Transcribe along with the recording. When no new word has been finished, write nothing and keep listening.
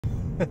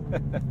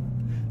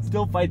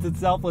Still fights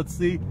itself, let's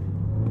see.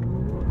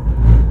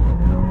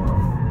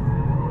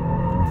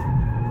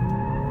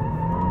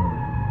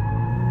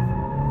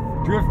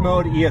 Drift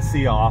mode,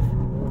 ESC off.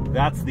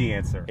 That's the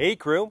answer. Hey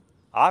crew,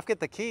 I've got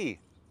the key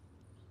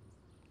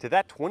to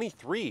that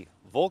 23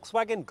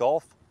 Volkswagen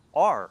Golf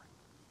R.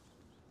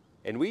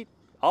 And we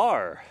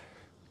are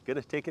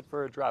gonna take it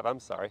for a drive. I'm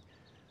sorry,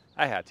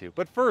 I had to.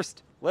 But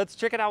first, let's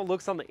check out how it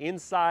looks on the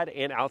inside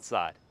and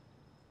outside.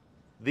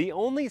 The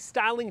only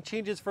styling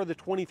changes for the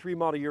 23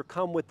 model year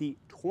come with the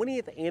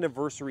 20th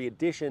anniversary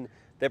edition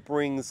that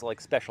brings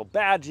like special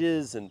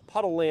badges and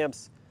puddle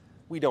lamps.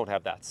 We don't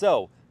have that.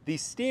 So the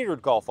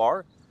standard Golf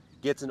R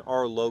gets an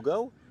R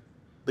logo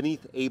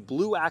beneath a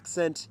blue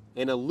accent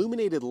and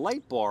illuminated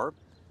light bar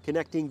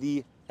connecting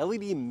the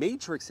LED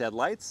matrix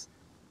headlights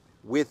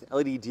with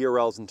LED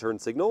DRLs and turn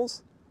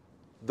signals.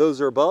 Those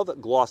are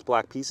above gloss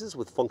black pieces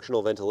with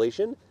functional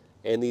ventilation,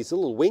 and these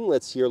little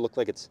winglets here look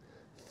like it's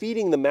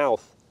feeding the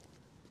mouth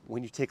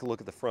when you take a look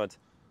at the front.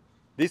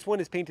 This one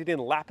is painted in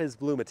Lapis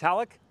Blue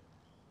Metallic,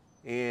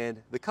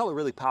 and the color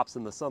really pops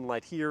in the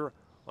sunlight here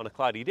on a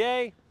cloudy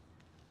day.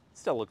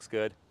 Still looks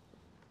good.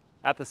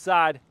 At the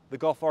side, the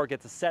Golf R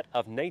gets a set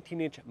of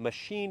 19-inch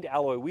machined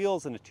alloy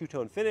wheels and a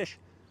two-tone finish,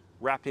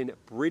 wrapped in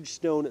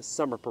Bridgestone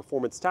Summer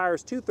Performance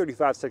tires,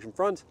 235 section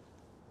front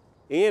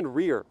and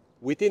rear.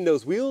 Within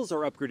those wheels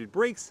are upgraded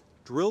brakes,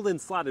 drilled and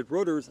slotted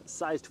rotors,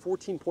 sized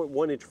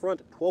 14.1 inch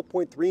front,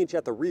 12.3 inch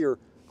at the rear,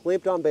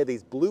 clamped on by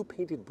these blue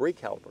painted brake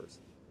calipers.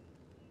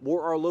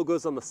 More R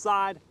logos on the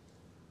side,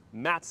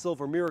 matte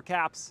silver mirror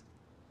caps,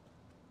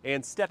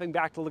 and stepping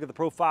back to look at the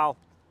profile,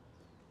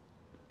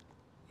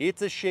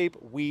 it's a shape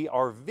we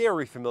are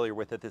very familiar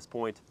with at this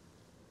point,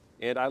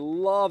 and I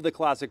love the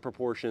classic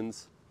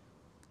proportions.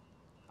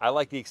 I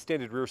like the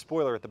extended rear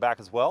spoiler at the back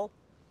as well,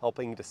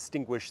 helping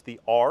distinguish the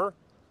R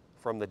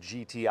from the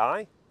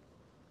GTI.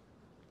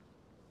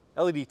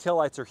 LED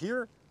taillights are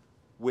here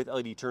with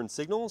LED turn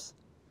signals.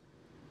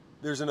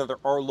 There's another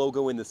R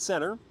logo in the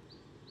center.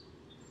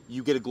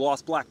 You get a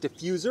gloss black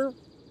diffuser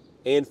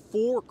and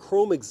 4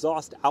 chrome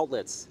exhaust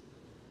outlets.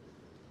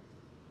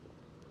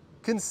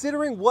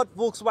 Considering what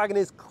Volkswagen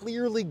is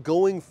clearly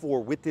going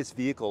for with this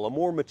vehicle, a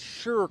more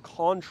mature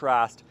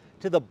contrast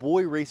to the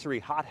boy racery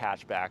hot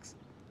hatchbacks,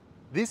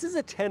 this is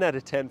a 10 out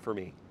of 10 for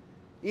me.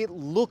 It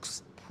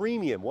looks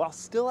premium while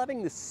still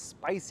having the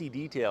spicy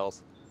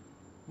details.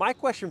 My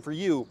question for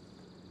you,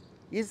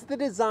 is the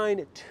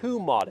design too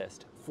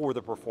modest for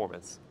the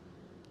performance?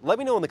 Let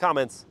me know in the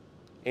comments,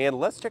 and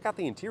let's check out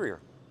the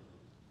interior.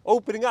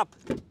 Opening up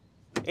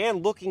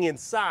and looking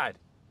inside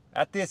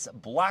at this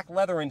black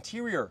leather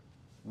interior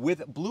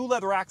with blue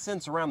leather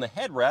accents around the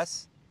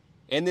headrests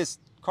and this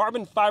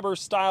carbon fiber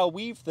style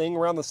weave thing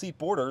around the seat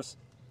borders.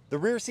 The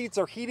rear seats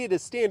are heated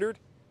as standard,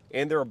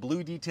 and there are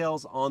blue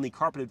details on the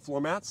carpeted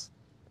floor mats.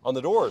 On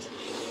the doors,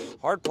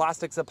 hard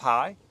plastics up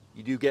high.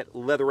 You do get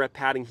leatherette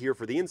padding here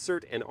for the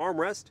insert and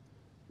armrest.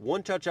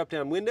 One touch up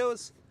down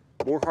windows,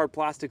 more hard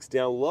plastics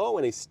down low,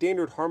 and a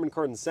standard Harman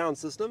Kardon sound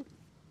system.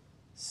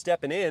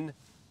 Stepping in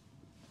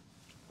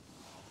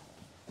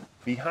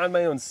behind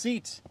my own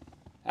seat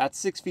at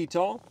 6 feet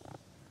tall.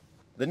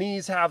 The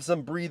knees have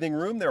some breathing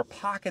room. There are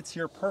pockets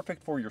here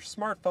perfect for your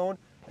smartphone.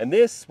 And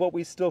this, what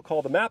we still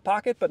call the map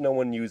pocket, but no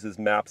one uses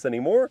maps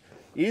anymore,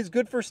 is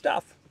good for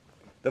stuff.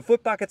 The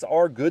foot pockets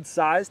are good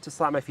size to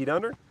slide my feet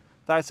under.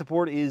 Thigh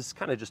support is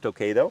kind of just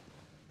okay though.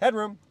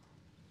 Headroom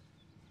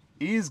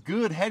is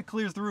good. Head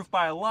clears the roof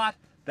by a lot.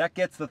 That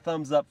gets the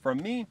thumbs up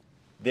from me.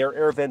 There are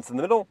air vents in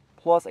the middle,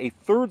 plus a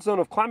third zone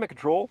of climate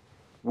control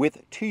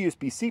with 2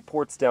 USB-C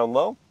ports down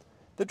low.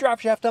 The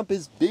draft shaft dump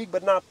is big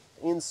but not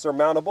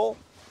insurmountable.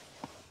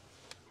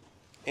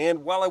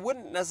 And while I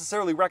wouldn't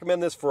necessarily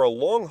recommend this for a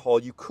long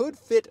haul, you could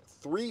fit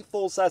 3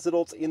 full-size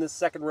adults in the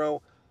second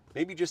row,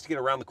 maybe just to get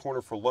around the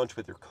corner for lunch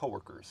with your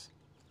coworkers.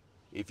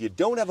 If you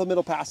don't have a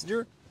middle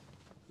passenger,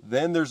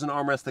 then there's an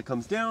armrest that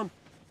comes down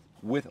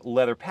with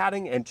leather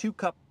padding and 2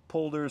 cup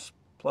holders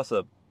plus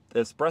a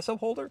espresso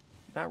holder.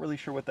 Not really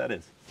sure what that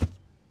is.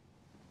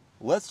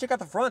 Let's check out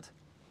the front.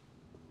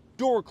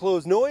 Door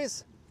close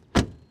noise.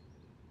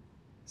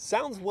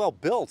 Sounds well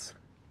built.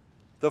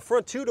 The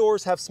front 2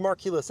 doors have smart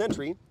keyless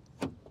entry.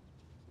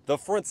 The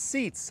front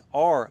seats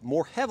are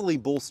more heavily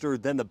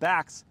bolstered than the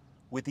backs,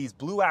 with these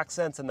blue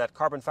accents and that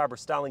carbon fiber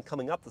styling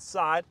coming up the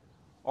side.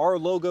 Our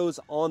logos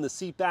on the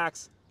seat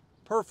backs,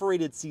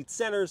 perforated seat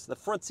centers. The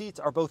front seats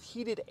are both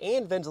heated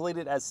and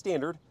ventilated as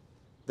standard.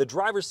 The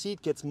driver's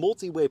seat gets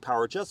multi-way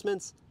power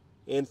adjustments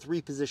and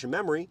 3-position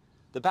memory.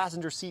 The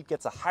passenger seat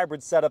gets a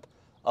hybrid setup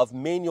of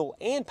manual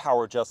and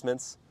power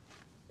adjustments,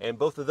 and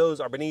both of those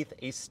are beneath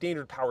a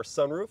standard power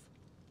sunroof.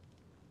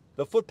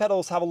 The foot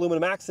pedals have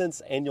aluminum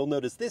accents, and you'll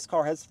notice this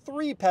car has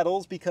 3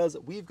 pedals because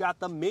we've got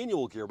the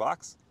manual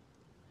gearbox.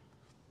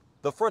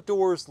 The front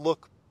doors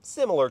look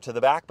similar to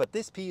the back, but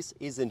this piece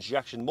is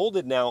injection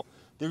molded. Now,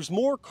 there's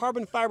more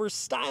carbon fiber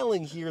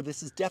styling here.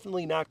 This is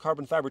definitely not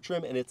carbon fiber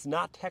trim, and it's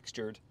not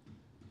textured.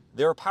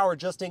 There are power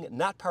adjusting,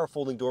 not power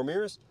folding door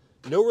mirrors.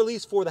 No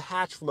release for the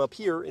hatch from up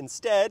here.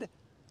 Instead,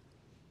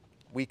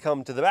 we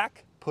come to the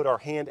back put our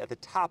hand at the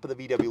top of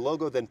the VW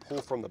logo, then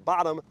pull from the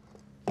bottom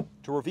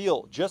to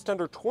reveal just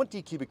under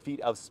 20 cubic feet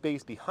of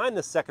space behind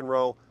the second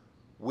row,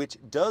 which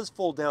does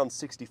fold down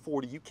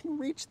 60/40. You can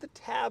reach the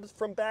tabs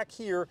from back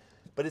here,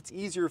 but it's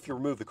easier if you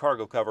remove the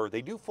cargo cover.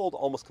 They do fold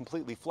almost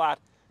completely flat,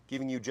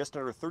 giving you just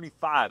under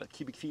 35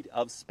 cubic feet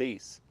of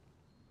space.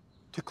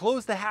 To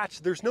close the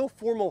hatch, there's no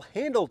formal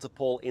handle to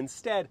pull.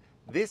 Instead,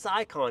 this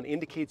icon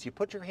indicates you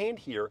put your hand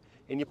here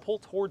and you pull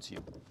towards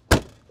you.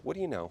 What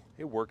do you know?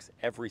 It works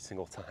every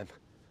single time.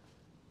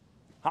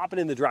 Hopping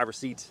in the driver's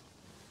seat,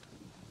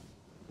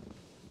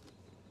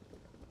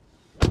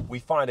 we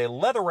find a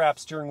leather wrap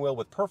steering wheel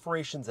with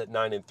perforations at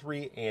 9 and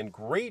 3 and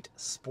great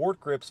sport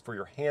grips for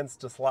your hands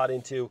to slot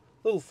into.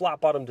 Little flat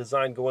bottom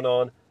design going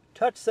on.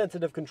 Touch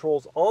sensitive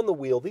controls on the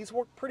wheel. These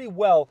work pretty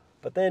well,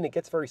 but then it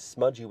gets very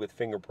smudgy with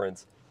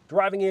fingerprints.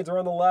 Driving aids are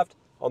on the left.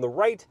 On the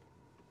right,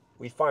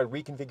 we find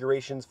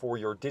reconfigurations for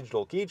your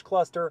digital gauge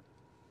cluster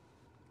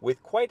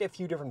with quite a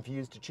few different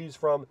views to choose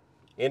from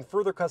and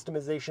further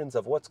customizations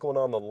of what's going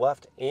on the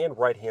left and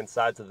right hand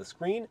sides of the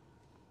screen.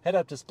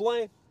 Head-up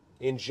display,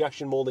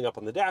 injection molding up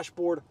on the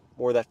dashboard,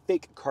 more of that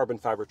fake carbon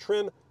fiber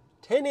trim.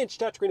 10-inch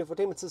touchscreen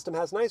infotainment system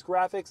has nice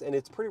graphics and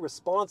it's pretty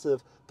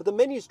responsive, but the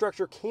menu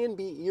structure can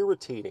be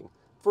irritating.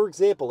 For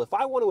example, if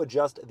I want to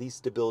adjust the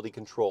stability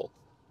control,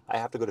 I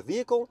have to go to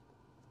Vehicle,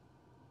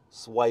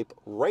 swipe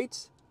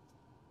right,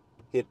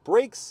 hit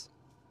brakes,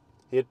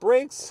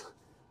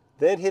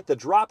 then hit the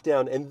drop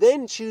down, and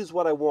then choose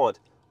what I want.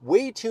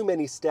 Way too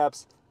many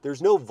steps.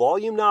 There's no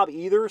volume knob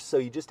either, so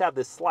you just have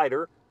this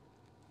slider,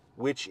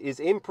 which is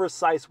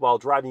imprecise while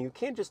driving. You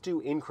can't just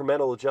do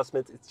incremental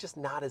adjustments. It's just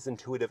not as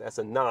intuitive as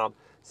a knob.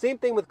 Same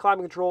thing with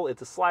climate control.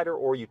 It's a slider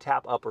or you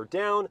tap up or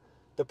down.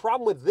 The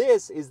problem with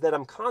this is that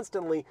I'm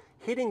constantly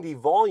hitting the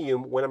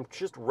volume when I'm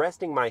just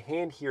resting my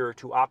hand here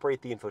to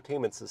operate the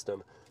infotainment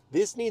system.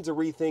 This needs a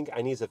rethink.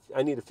 I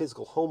need a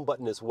physical home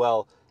button as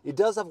well. It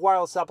does have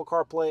wireless Apple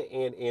CarPlay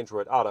and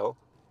Android Auto.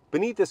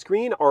 Beneath the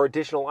screen are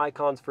additional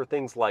icons for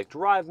things like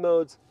drive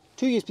modes.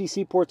 2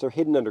 USB-C ports are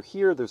hidden under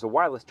here. There's a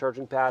wireless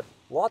charging pad.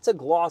 Lots of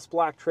gloss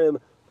black trim,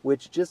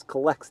 which just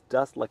collects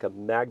dust like a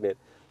magnet.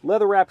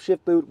 Leather wrap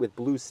shift boot with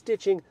blue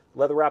stitching.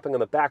 Leather wrapping on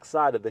the back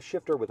side of the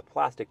shifter with a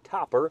plastic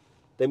topper.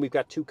 Then we've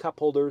got 2 cup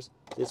holders.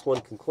 This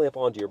one can clamp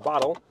onto your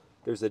bottle.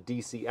 There's a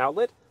DC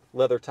outlet.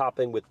 Leather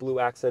topping with blue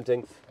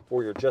accenting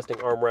for your adjusting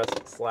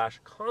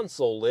armrest /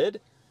 console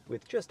lid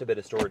with just a bit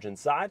of storage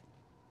inside.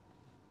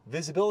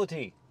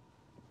 Visibility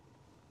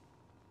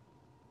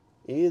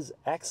is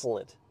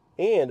excellent.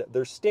 And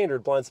there's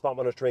standard blind spot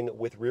monitoring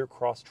with rear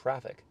cross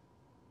traffic.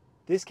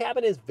 This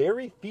cabin is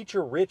very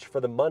feature rich for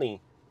the money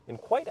and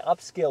quite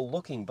upscale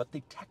looking, but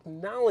the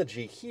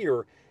technology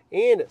here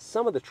and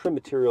some of the trim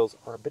materials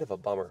are a bit of a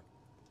bummer.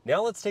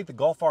 Now let's take the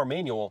Golf R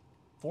manual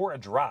for a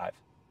drive.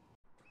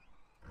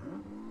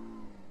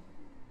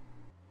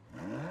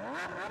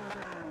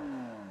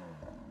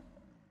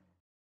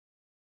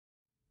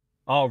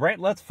 All right,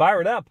 let's fire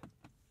it up.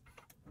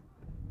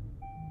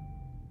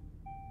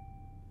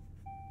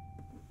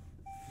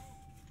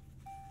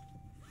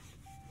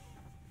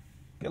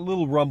 Get a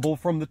little rumble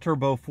from the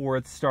turbo for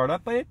its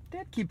startup, but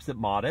it keeps it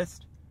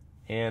modest.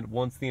 And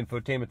once the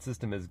infotainment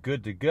system is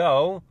good to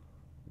go,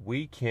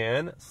 we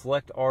can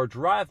select our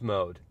drive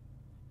mode.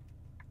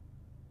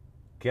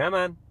 Come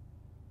on.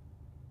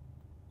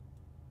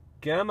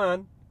 Come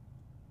on.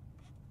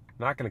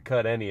 I'm not going to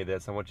cut any of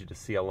this. I want you to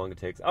see how long it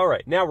takes. All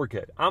right, now we're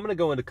good. I'm going to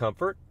go into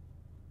comfort.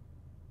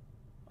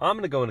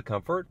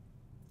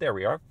 There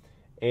we are.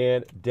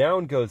 And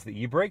down goes the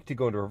e-brake. To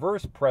go into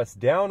reverse, press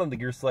down on the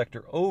gear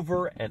selector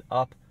over and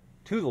up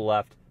to the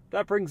left.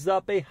 That brings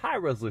up a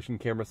high-resolution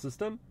camera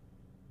system.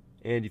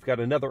 And you've got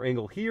another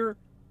angle here,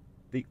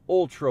 the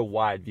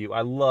ultra-wide view.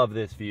 I love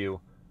this view.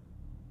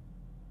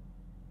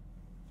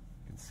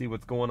 You can see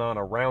what's going on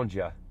around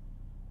you.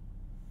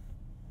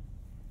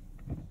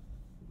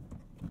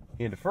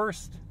 Into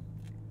first.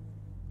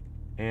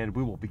 And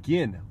we will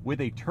begin with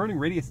a turning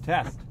radius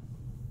test.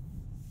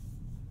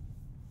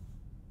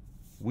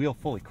 Wheel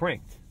fully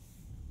cranked.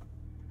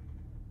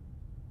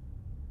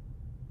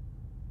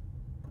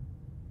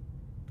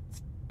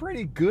 It's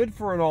pretty good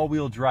for an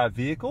all-wheel drive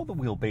vehicle. The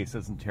wheelbase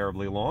isn't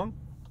terribly long.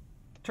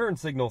 Turn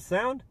signal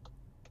sound.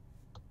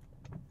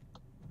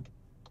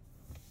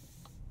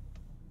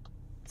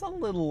 It's a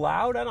little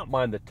loud. I don't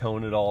mind the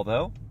tone at all,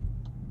 though.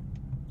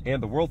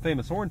 And the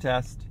world-famous horn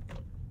test.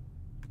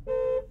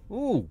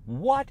 Ooh,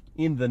 what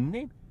in the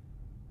name?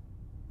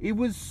 It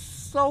was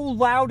so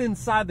loud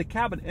inside the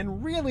cabin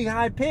and really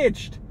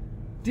high-pitched.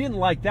 Didn't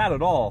like that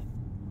at all.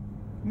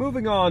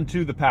 Moving on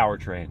to the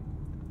powertrain.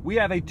 We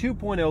have a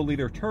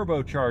 2.0-liter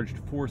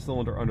turbocharged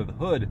 4-cylinder under the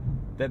hood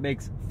that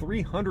makes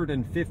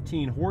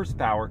 315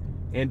 horsepower,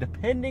 and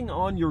depending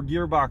on your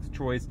gearbox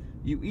choice,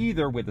 you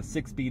either, with a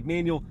 6-speed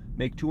manual,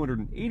 make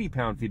 280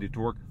 pound-feet of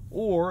torque,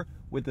 or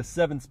with the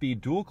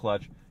 7-speed dual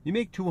clutch, you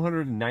make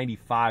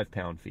 295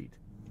 pound-feet.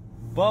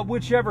 But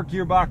whichever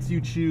gearbox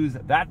you choose,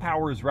 that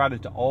power is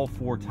routed to all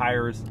 4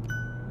 tires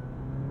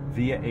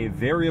via a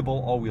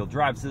variable all-wheel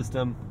drive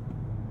system.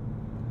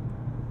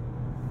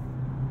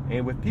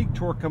 And with peak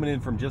torque coming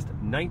in from just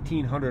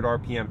 1900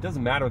 RPM, it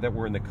doesn't matter that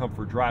we're in the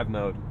comfort drive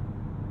mode.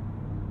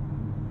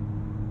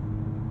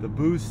 The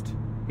boost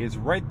is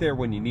right there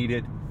when you need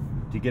it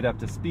to get up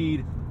to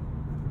speed.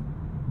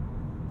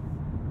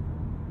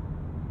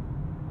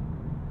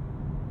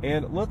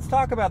 And let's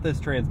talk about this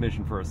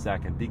transmission for a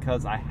second,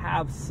 because I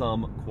have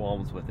some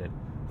qualms with it.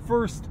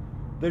 First,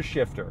 the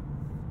shifter.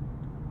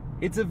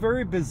 It's a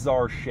very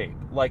bizarre shape.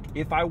 Like,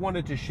 if I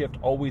wanted to shift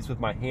always with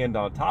my hand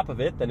on top of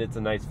it, then it's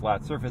a nice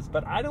flat surface,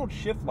 but I don't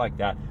shift like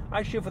that.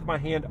 I shift with my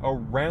hand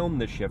around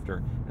the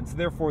shifter. And so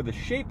therefore the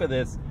shape of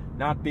this,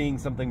 not being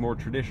something more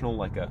traditional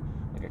like a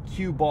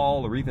cue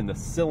ball or even the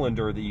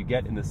cylinder that you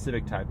get in the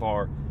Civic Type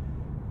R,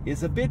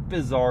 is a bit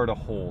bizarre to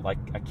hold. I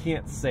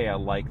can't say I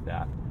like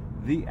that.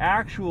 The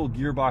actual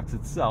gearbox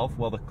itself,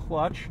 well, the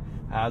clutch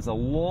has a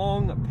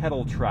long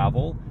pedal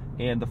travel,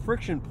 and the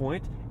friction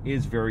point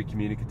is very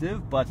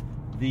communicative, but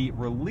the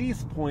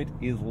release point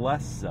is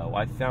less so.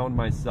 I found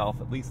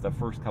myself, at least the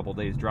first couple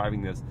days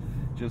driving this,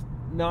 just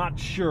not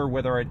sure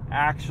whether I'd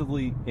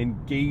actually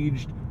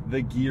engaged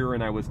the gear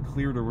and I was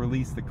clear to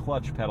release the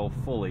clutch pedal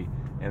fully,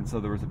 and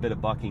so there was a bit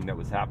of bucking that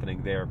was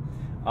happening there.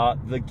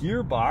 The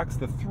gearbox,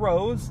 the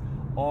throws,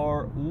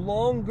 are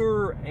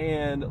longer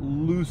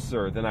and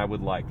looser than I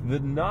would like. The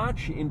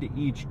notch into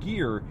each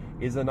gear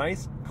is a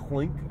nice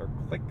clink, or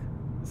click,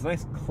 it's a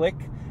nice click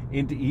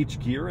into each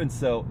gear, and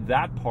so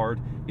that part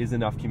is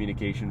enough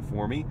communication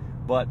for me.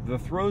 But the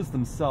throws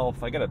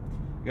themselves, I gotta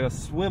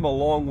swim a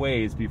long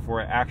ways before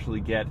I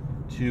actually get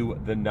to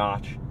the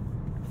notch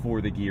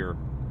for the gear.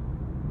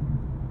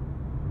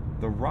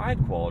 The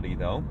ride quality,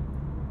 though,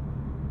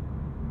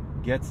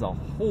 gets a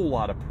whole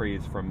lot of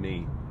praise from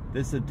me.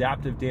 This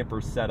adaptive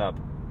damper setup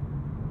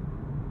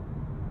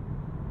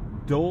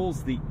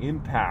dulls the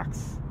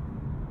impacts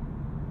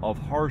of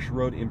harsh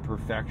road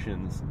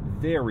imperfections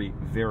very,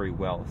 very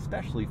well,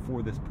 especially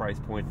for this price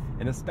point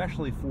and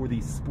especially for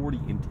the sporty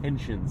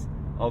intentions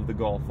of the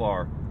Golf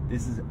R.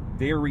 This is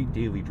very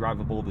daily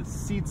drivable. The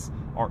seats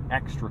are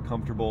extra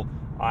comfortable.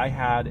 I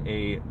had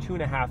a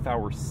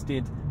 2.5-hour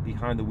stint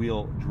behind the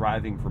wheel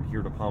driving from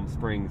here to Palm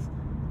Springs,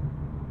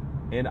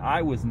 and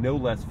I was no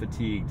less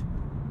fatigued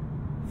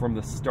from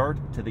the start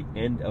to the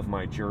end of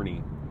my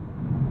journey.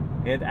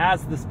 And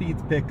as the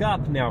speeds pick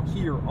up now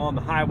here on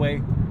the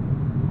highway,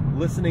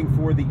 listening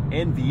for the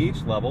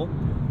NVH level,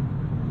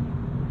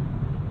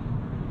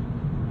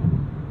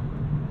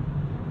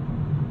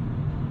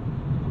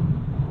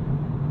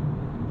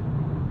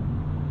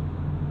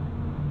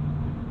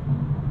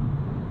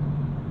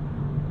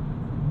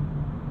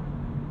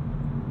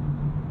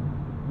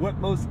 what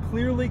most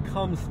clearly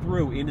comes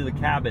through into the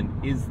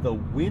cabin is the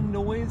wind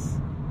noise,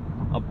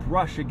 a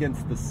brush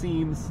against the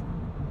seams,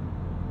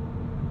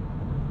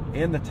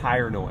 and the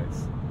tire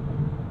noise.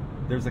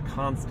 There's a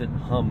constant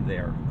hum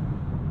there.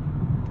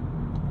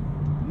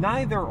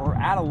 Neither are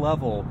at a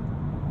level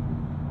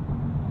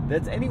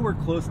that's anywhere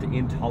close to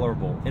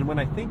intolerable. And when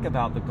I think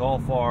about the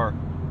Golf R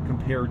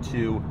compared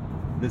to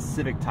the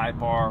Civic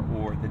Type R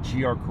or the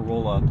GR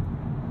Corolla,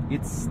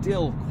 it's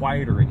still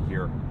quieter in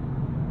here.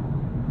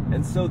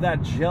 And so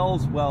that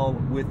gels well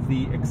with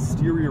the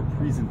exterior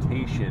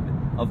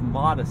presentation of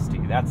modesty.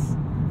 That's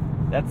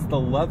the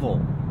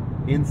level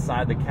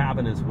inside the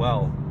cabin as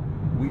well.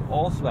 We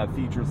also have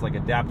features like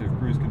adaptive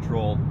cruise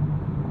control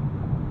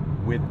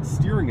with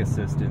steering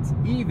assistance,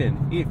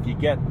 even if you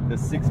get the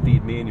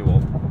 6-speed manual.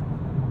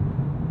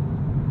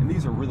 And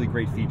these are really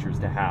great features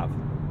to have.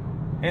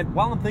 And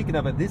while I'm thinking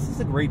of it, this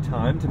is a great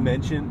time to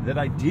mention that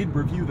I did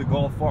review the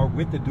Golf R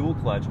with the dual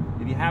clutch.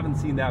 If you haven't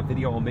seen that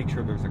video, I'll make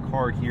sure there's a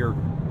card here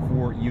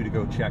for you to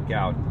go check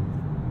out.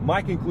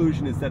 My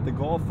conclusion is that the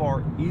Golf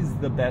R is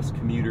the best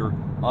commuter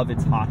of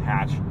its hot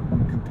hatch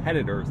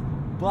competitors,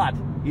 but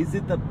is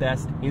it the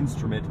best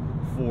instrument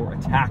for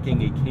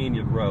attacking a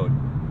canyon road?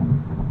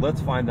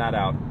 Let's find that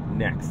out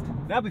next.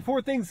 Now,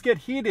 before things get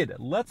heated,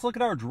 let's look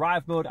at our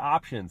drive mode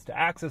options. To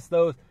access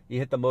those, you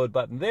hit the mode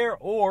button there,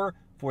 or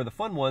for the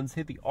fun ones,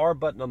 hit the R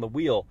button on the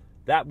wheel.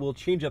 That will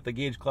change up the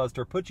gauge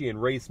cluster, put you in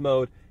race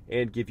mode,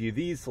 and give you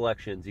these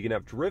selections. You can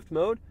have drift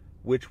mode,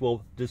 which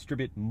will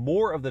distribute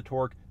more of the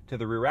torque to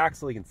the rear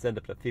axle. You can send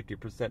up to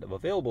 50% of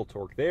available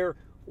torque there,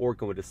 or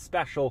go into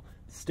special,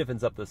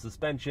 stiffens up the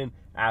suspension,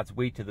 adds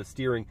weight to the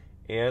steering,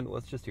 and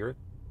let's just hear it.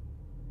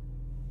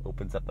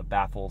 Opens up the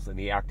baffles and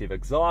the active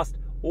exhaust.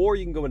 Or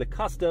you can go into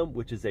custom,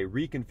 which is a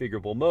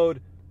reconfigurable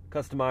mode,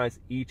 customize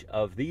each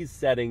of these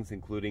settings,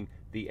 including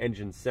the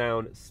engine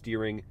sound,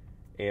 steering,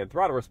 and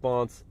throttle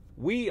response.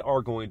 We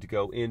are going to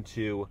go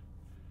into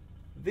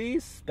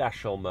the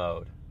special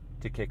mode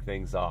to kick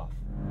things off.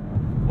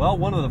 Well,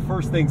 one of the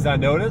first things I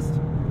noticed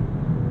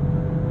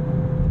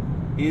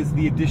is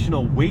the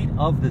additional weight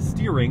of the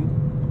steering,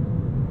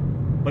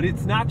 but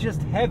it's not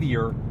just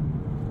heavier,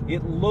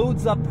 it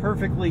loads up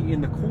perfectly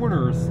in the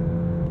corners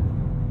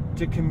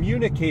to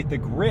communicate the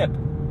grip,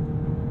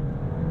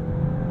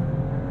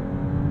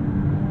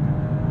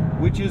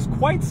 which is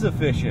quite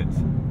sufficient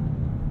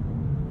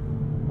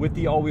with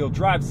the all-wheel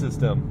drive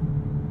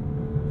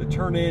system. The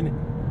turn-in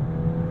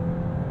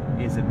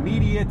is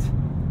immediate.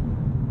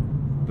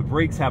 The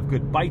brakes have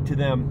good bite to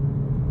them,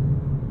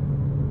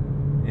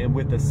 and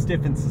with the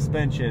stiffened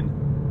suspension,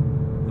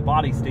 the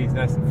body stays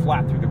nice and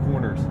flat through the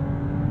corners.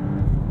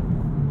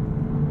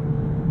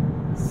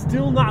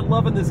 Still not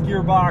loving this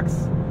gearbox.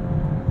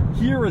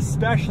 Here,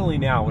 especially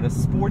now in a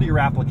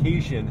sportier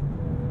application,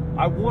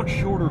 I want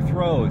shorter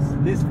throws.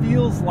 This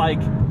feels like,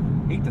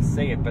 I hate to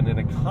say it, but an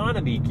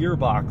economy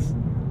gearbox.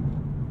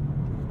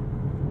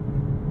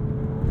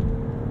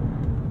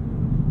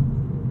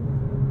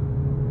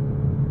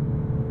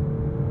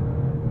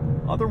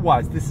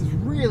 Otherwise, this is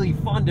really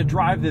fun to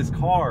drive this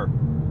car.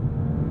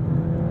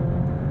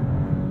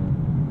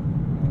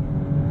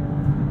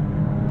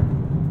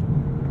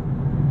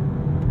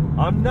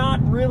 I'm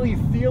not really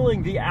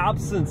feeling the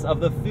absence of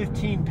the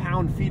 15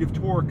 pound-feet of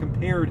torque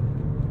compared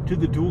to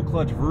the dual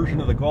clutch version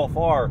of the Golf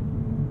R.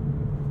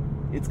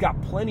 It's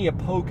got plenty of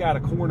poke out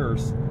of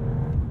corners.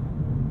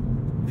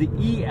 The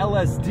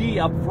ELSD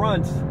up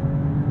front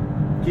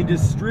can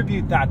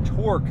distribute that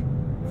torque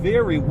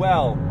very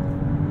well.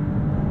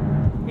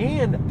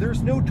 And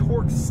there's no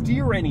torque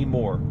steer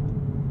anymore.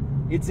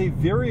 It's a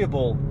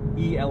variable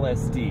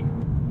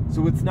ELSD.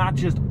 So it's not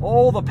just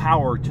all the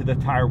power to the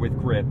tire with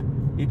grip.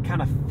 It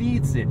kind of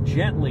feeds it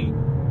gently,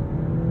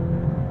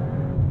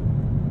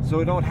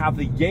 so I don't have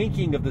the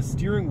yanking of the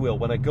steering wheel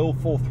when I go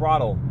full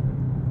throttle.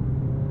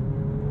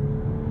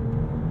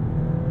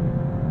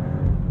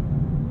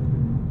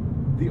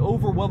 The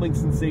overwhelming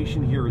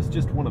sensation here is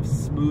just one of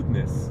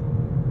smoothness.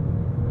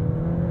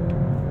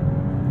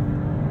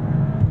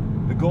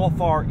 The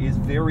Golf R is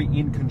very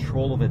in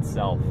control of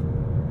itself.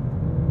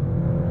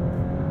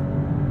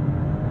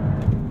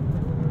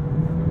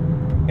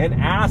 And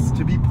asks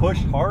to be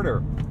pushed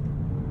harder.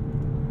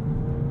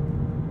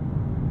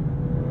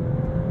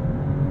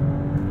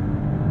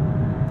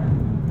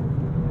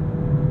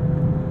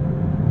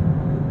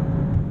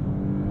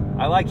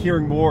 I like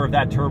hearing more of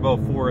that Turbo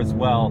 4 as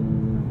well.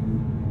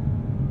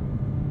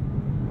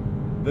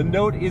 The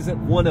note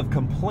isn't one of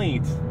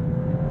complaint.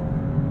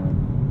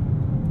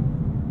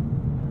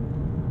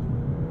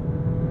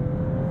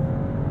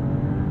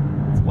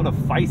 It's one of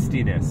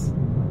feistiness.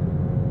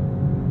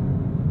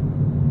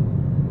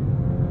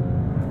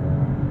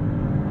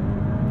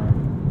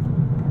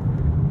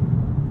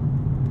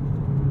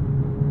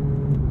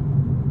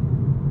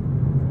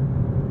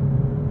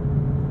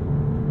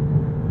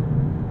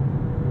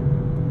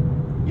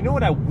 You know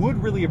what I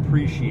would really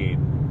appreciate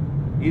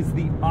is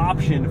the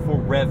option for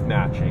rev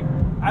matching.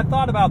 I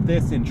thought about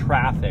this in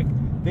traffic,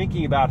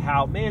 thinking about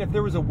how, man, if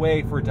there was a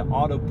way for it to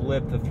auto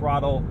blip the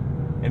throttle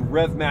and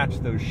rev match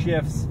those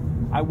shifts,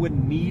 I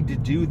wouldn't need to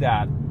do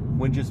that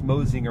when just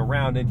moseying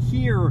around. And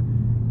here,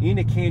 in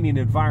a canyon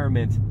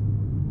environment,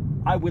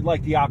 I would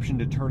like the option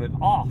to turn it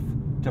off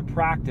to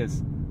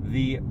practice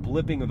the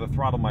blipping of the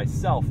throttle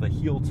myself, the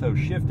heel-toe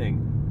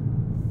shifting.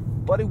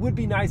 But it would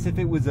be nice if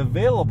it was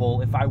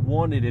available if I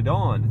wanted it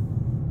on.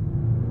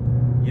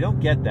 You don't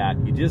get that.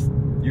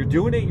 You're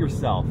doing it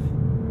yourself.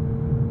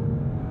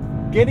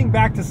 Getting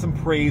back to some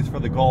praise for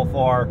the Golf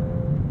R,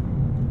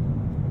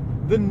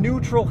 the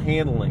neutral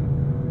handling.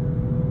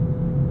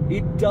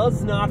 It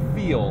does not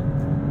feel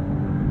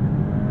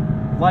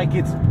like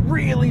it's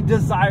really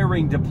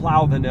desiring to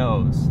plow the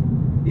nose.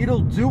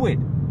 It'll do it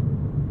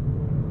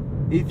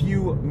if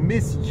you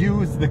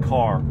misuse the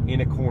car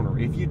in a corner.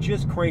 If you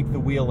just crank the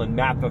wheel and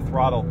map the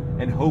throttle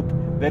and hope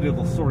that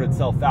it'll sort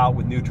itself out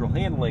with neutral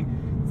handling,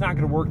 it's not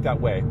going to work that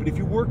way. But if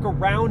you work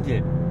around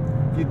it,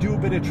 if you do a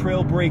bit of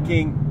trail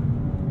braking,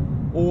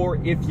 or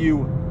if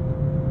you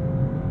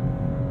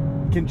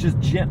can just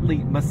gently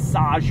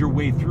massage your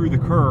way through the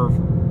curve,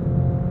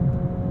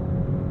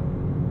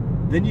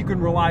 then you can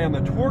rely on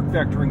the torque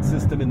vectoring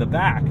system in the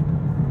back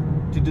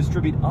to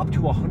distribute up to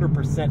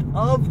 100%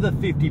 of the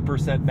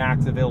 50%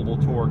 max available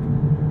torque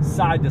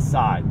side to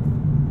side.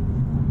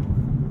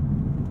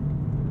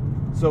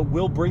 So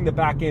we'll bring the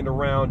back end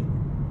around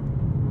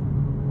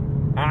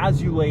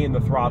as you lay in the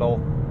throttle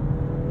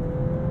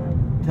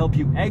to help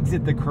you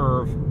exit the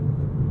curve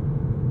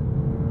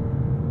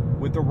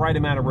with the right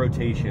amount of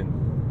rotation.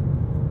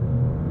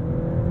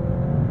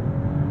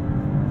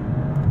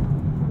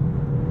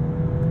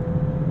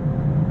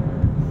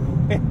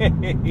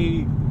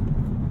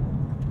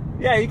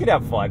 Yeah, you could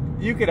have fun.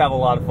 You could have a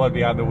lot of fun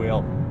behind the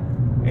wheel.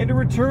 And to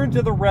return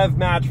to the rev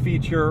match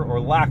feature,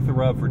 or lack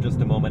thereof for just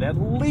a moment, at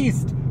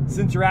least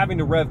since you're having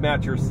to rev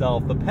match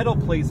yourself, the pedal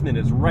placement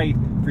is right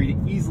for you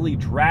to easily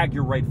drag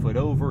your right foot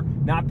over,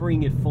 not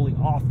bringing it fully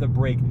off the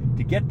brake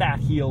to get that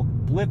heel,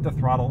 blip the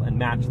throttle, and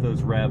match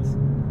those revs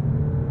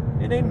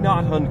in a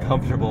not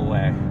uncomfortable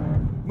way.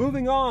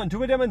 Moving on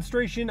to a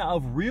demonstration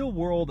of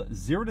real-world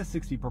 0 to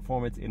 60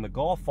 performance in the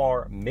Golf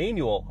R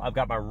manual. I've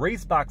got my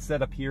race box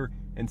set up here,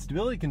 and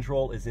stability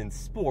control is in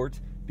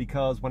sport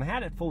because when I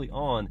had it fully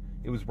on,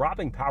 it was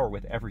robbing power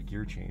with every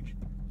gear change.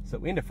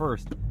 So into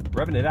first,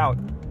 revving it out.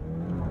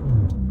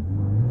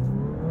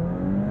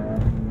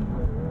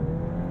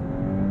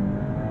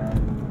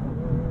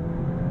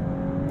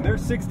 And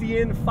There's 60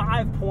 in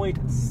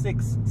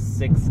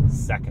 5.66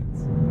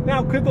 seconds.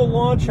 Now, could the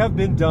launch have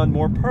been done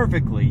more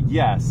perfectly?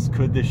 Yes.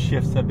 Could the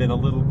shifts have been a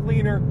little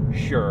cleaner?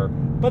 Sure.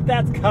 But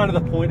that's kind of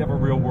the point of a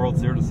real-world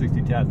 0 to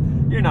 60 test.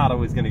 You're not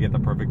always going to get the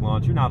perfect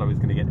launch. You're not always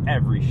going to get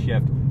every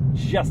shift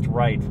just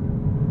right.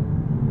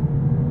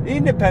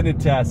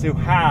 Independent tests who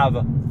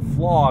have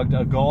flogged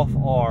a Golf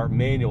R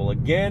manual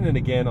again and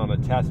again on a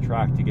test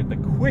track to get the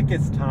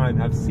quickest time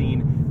have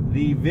seen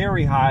the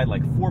very high,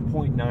 like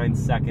 4.9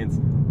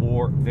 seconds,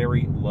 or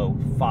very low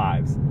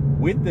 5s.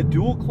 With the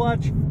dual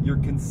clutch, you're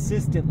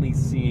consistently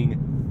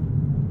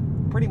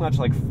seeing pretty much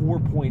like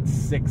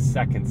 4.6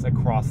 seconds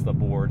across the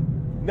board.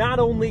 Not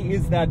only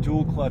is that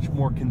dual clutch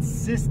more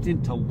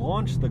consistent to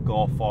launch the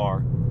Golf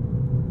R,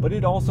 but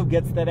it also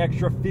gets that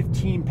extra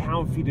 15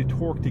 pound-feet of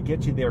torque to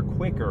get you there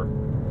quicker.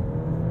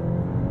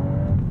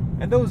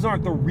 And those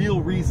aren't the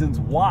real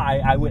reasons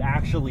why I would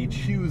actually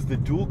choose the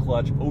dual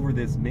clutch over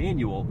this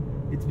manual.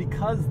 It's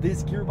because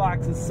this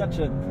gearbox is such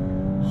a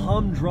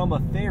humdrum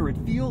affair. It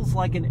feels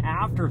like an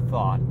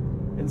afterthought.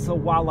 And so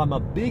while I'm a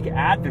big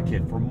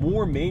advocate for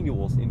more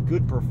manuals in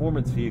good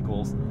performance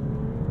vehicles,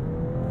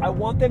 I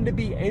want them to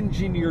be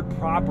engineered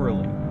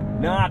properly,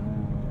 not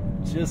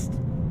just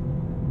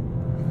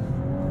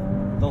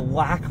the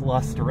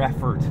lackluster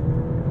effort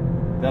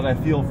that I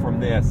feel from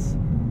this.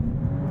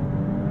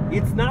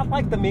 It's not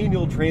like the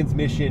manual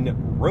transmission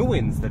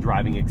ruins the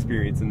driving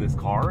experience in this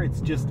car. It's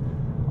just,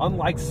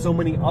 unlike so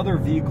many other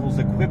vehicles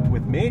equipped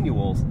with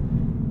manuals,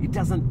 it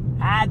doesn't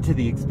add to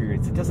the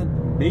experience. It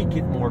doesn't make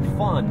it more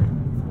fun.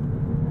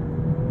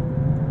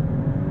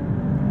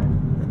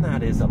 And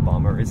that is a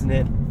bummer, isn't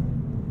it?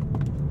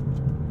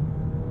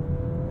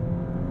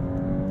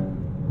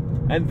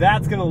 And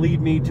that's going to lead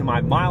me to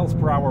my miles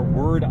per hour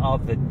word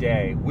of the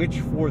day, which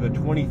for the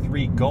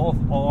 23 Golf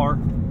R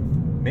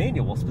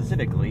manual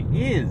specifically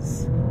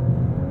is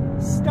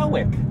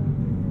stoic,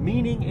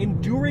 meaning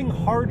enduring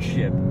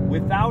hardship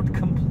without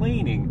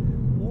complaining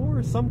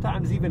or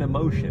sometimes even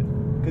emotion.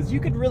 Because you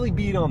could really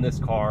beat on this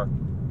car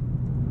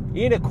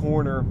in a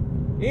corner,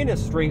 in a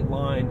straight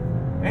line,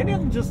 and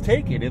it'll just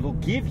take it. It'll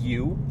give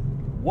you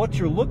what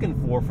you're looking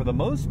for the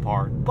most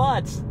part.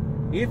 But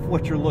if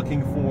what you're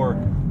looking for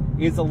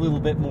is a little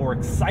bit more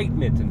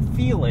excitement and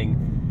feeling,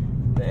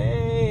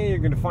 then you're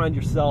going to find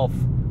yourself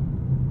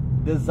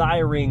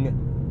desiring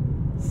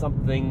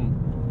something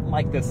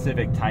like the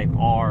Civic Type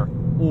R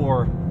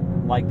or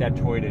like that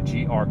Toyota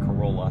GR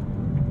Corolla.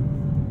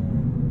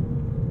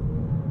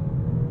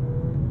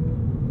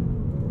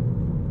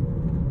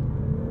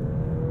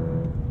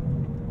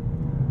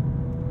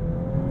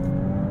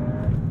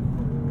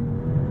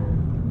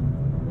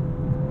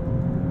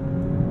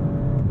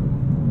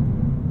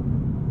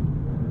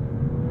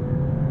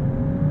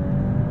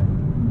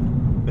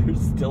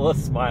 Still a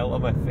smile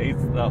on my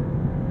face though.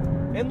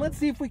 And let's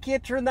see if we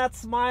can't turn that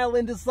smile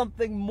into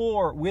something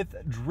more with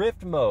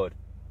drift mode.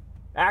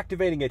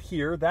 Activating it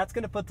here, that's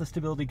going to put the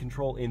stability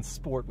control in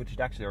sport, which it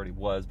actually already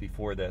was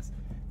before this.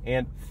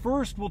 And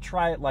first we'll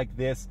try it like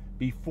this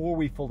before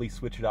we fully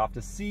switch it off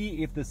to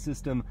see if the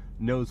system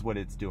knows what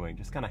it's doing.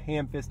 Just kind of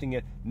ham-fisting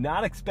it,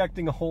 not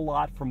expecting a whole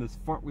lot from this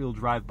front-wheel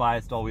drive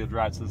biased all-wheel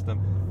drive system.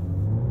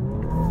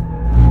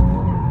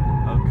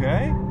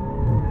 Okay.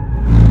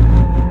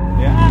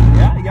 Yeah.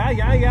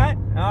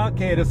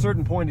 Okay, at a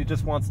certain point it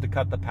just wants to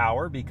cut the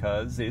power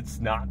because it's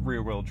not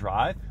rear-wheel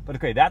drive. But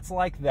okay, that's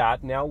like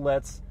that. Now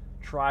let's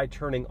try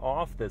turning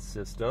off this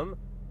system.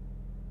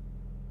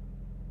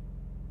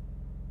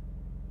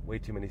 Way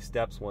too many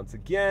steps once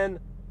again.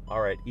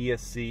 All right,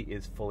 ESC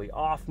is fully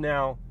off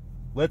now.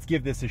 Let's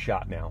give this a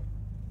shot now.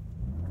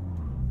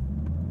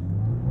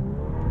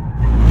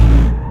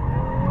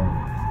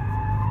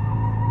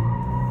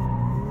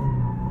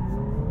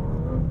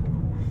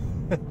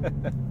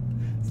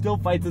 Still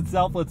fights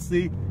itself. Let's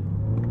see.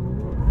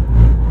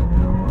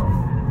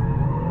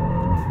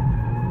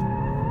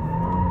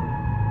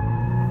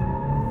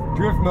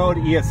 Drift mode,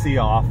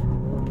 ESC off.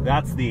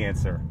 That's the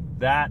answer.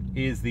 That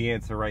is the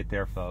answer right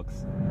there,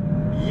 folks.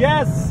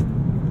 Yes!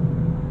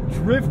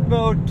 Drift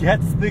mode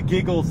gets the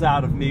giggles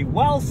out of me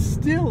while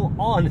still,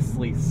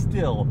 honestly,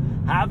 still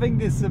having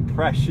this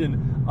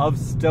impression of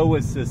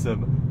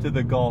stoicism to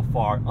the Golf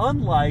R.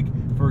 Unlike,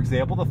 for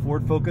example, the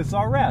Ford Focus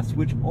RS,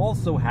 which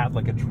also had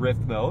like a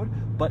drift mode,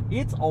 but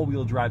its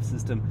all-wheel drive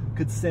system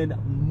could send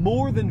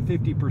more than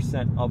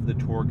 50% of the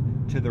torque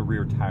to the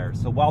rear tires.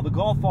 So while the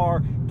Golf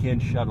R can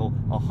shuttle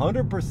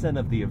 100%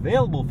 of the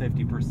available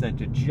 50%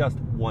 to just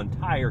one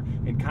tire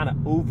and kind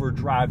of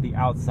overdrive the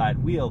outside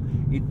wheel,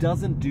 it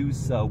doesn't do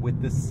so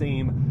with the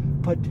same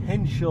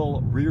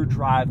potential rear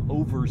drive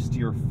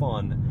oversteer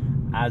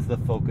fun as the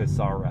Focus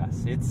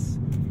RS. It's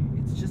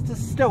just a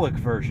stoic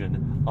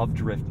version of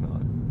drift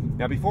mode.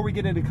 Now, before we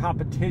get into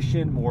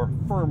competition more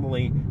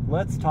firmly,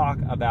 let's talk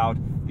about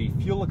the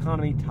fuel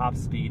economy, top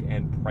speed,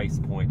 and price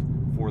point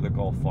for the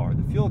Golf R.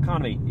 The fuel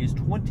economy is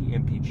 20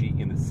 mpg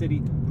in the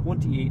city,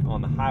 28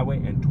 on the highway,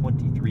 and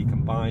 23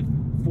 combined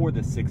for the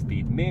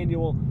 6-speed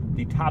manual.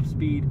 The top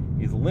speed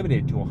is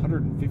limited to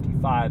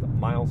 155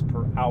 miles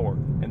per hour,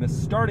 and the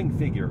starting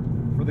figure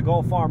for the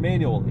Golf R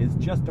manual is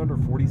just under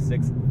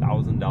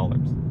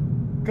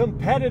 $46,000.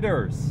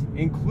 Competitors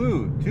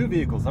include two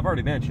vehicles I've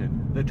already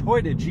mentioned, the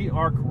Toyota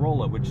GR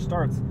Corolla, which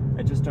starts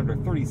at just under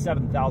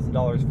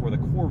 $37,000 for the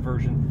core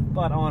version,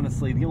 but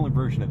honestly, the only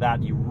version of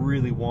that you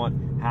really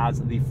want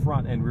has the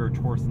front and rear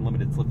Torsen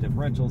limited slip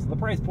differentials. The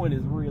price point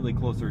is really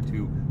closer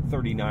to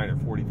 $39,000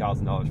 or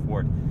 $40,000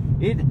 for it.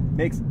 It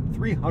makes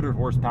 300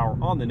 horsepower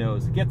on the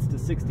nose, gets to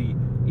 60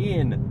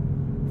 in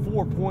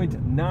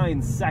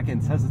 4.9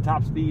 seconds, has a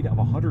top speed of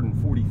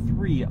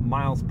 143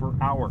 miles per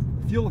hour,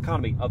 fuel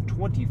economy of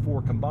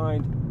 24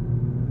 combined,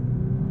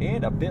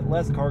 and a bit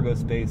less cargo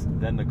space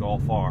than the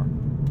Golf R.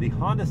 The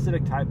Honda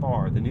Civic Type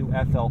R, the new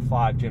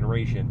FL5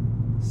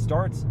 generation,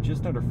 starts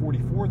just under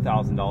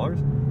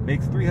 $44,000,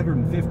 makes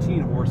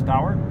 315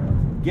 horsepower,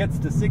 gets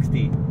to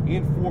 60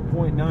 in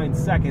 4.9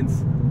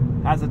 seconds,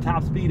 has a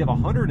top speed of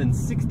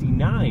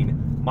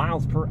 169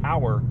 miles per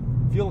hour,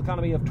 fuel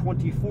economy of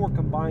 24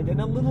 combined,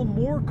 and a little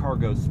more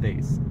cargo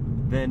space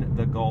than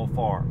the Golf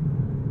R.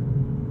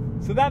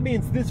 So that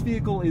means this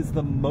vehicle is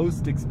the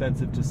most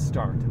expensive to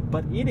start,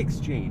 but in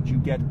exchange you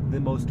get the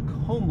most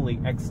homely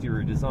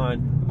exterior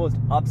design, the most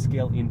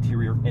upscale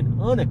interior, and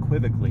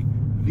unequivocally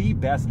the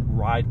best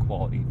ride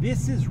quality.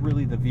 This is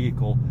really the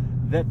vehicle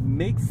that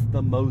makes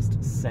the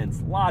most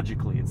sense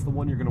logically. It's the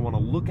one you're going to want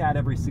to look at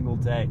every single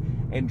day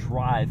and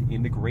drive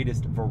in the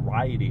greatest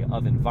variety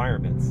of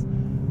environments.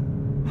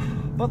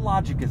 But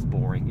logic is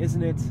boring,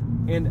 isn't it?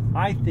 And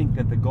I think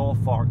that the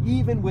Golf R,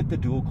 even with the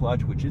dual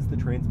clutch, which is the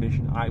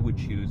transmission I would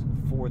choose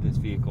for this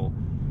vehicle,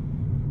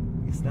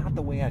 is not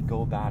the way I'd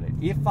go about it.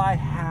 If I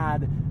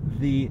had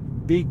the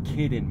big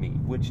kid in me,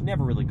 which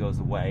never really goes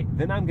away,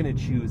 then I'm going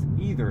to choose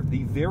either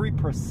the very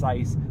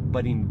precise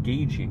but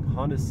engaging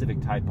Honda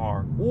Civic Type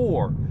R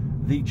or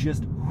the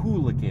just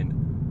hooligan,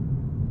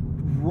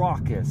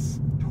 raucous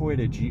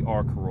Toyota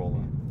GR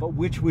Corolla. But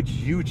which would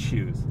you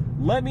choose?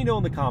 Let me know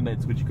in the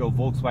comments, would you go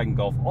Volkswagen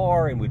Golf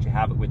R and would you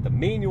have it with the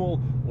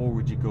manual, or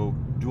would you go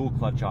dual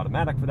clutch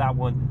automatic for that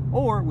one,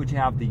 or would you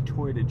have the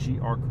Toyota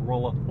GR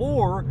Corolla,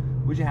 or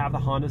would you have the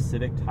Honda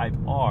Civic Type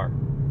R?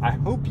 I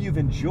hope you've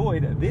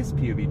enjoyed this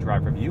POV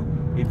drive review.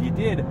 If you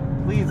did,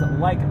 please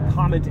like,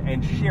 comment,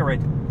 and share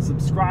it.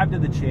 Subscribe to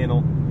the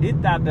channel,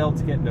 hit that bell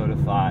to get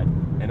notified,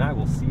 and I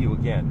will see you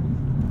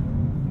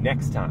again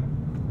next time.